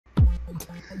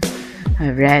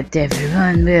Alright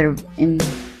everyone,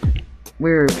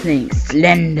 we're playing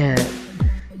Slender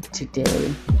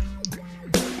today.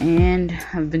 And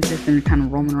I've just been kind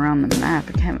of roaming around the map.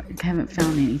 I haven't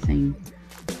found anything.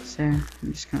 So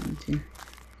I'm just going to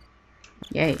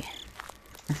yay.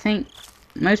 I think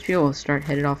most people will start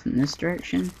headed off in this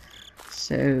direction.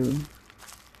 So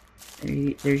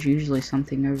there's usually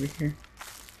something over here.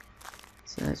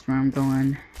 So that's where I'm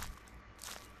going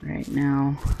right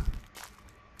now.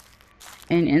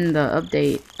 And in the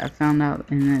update, I found out,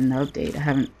 and in the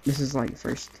update, this is like the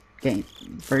first game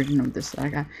version of this that I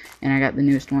got, and I got the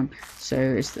newest one, so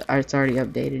it's already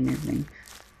updated and everything.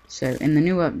 So in the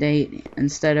new update,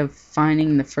 instead of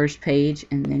finding the first page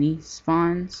and then he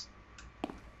spawns,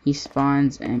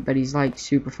 but he's like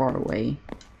super far away,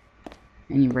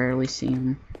 and you rarely see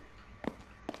him.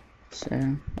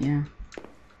 So yeah.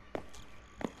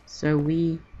 So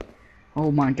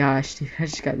oh my gosh, dude, I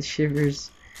just got the shivers.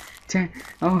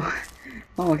 Oh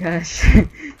my gosh,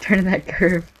 turning that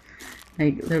curve,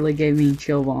 like, literally gave me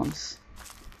chill bumps.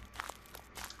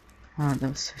 Oh, that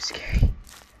was so scary.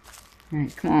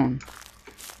 Alright, come on.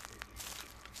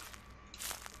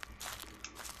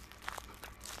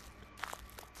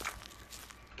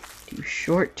 Do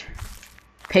short.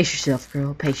 Pace yourself,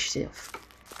 girl, pace yourself.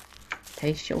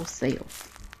 Pace yourself.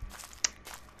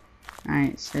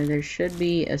 Alright, so there should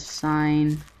be a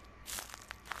sign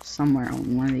somewhere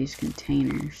on one of these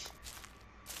containers.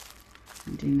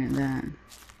 Something like that.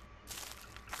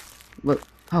 Look.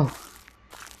 Oh.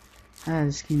 Ah,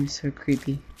 this game is so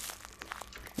creepy.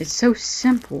 It's so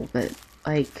simple, but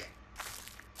like,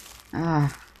 I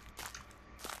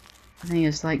think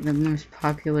it's like the most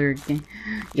popular game.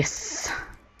 Yes,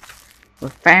 we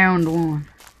found one.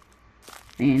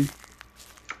 And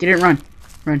get it, run.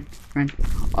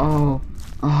 Oh,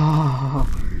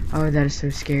 that is so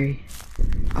scary.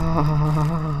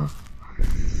 Oh.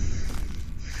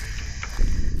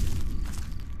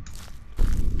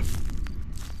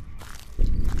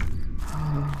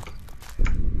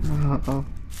 Oh.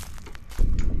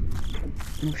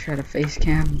 I'll try to face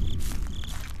cam.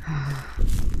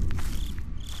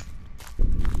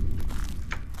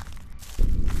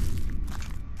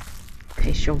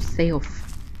 Pace yourself.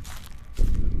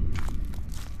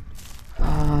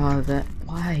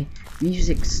 Why?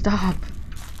 Music, stop.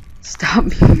 Stop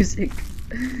music.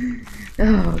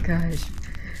 Oh gosh.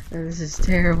 This is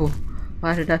terrible.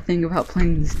 Why did I think about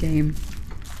playing this game?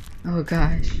 Oh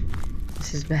gosh.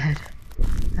 This is bad.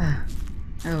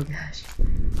 Oh gosh.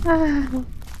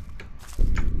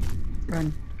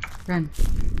 Run.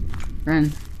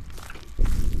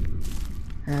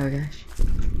 Oh gosh.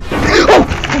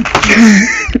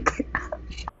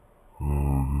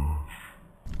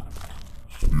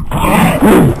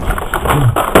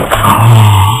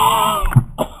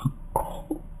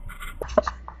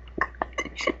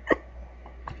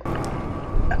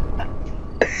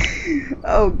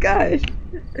 Oh gosh.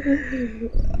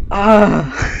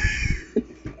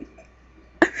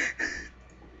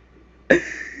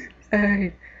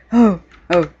 Alright. Oh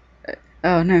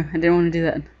no, I didn't want to do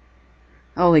that.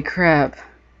 Holy crap.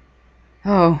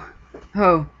 Oh.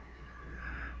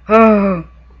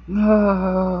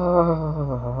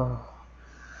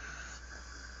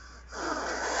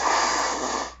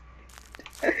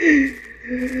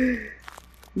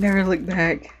 Never look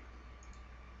back.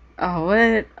 Oh,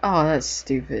 what? Oh, that's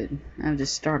stupid. I'll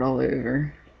just start all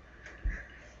over.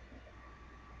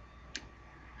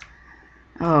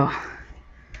 Oh.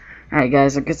 Alright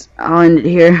guys, I guess I'll end it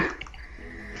here.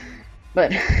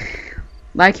 But,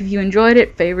 like if you enjoyed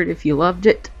it, favorite if you loved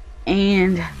it,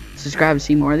 and subscribe to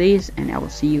see more of these, and I will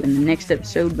see you in the next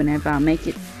episode whenever I make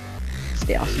it.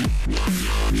 Stay awesome.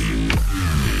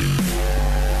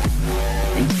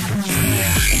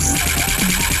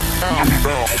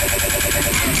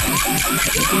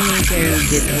 If you need to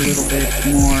get a little bit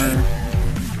more,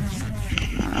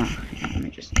 let me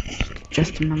just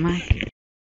adjust my mic.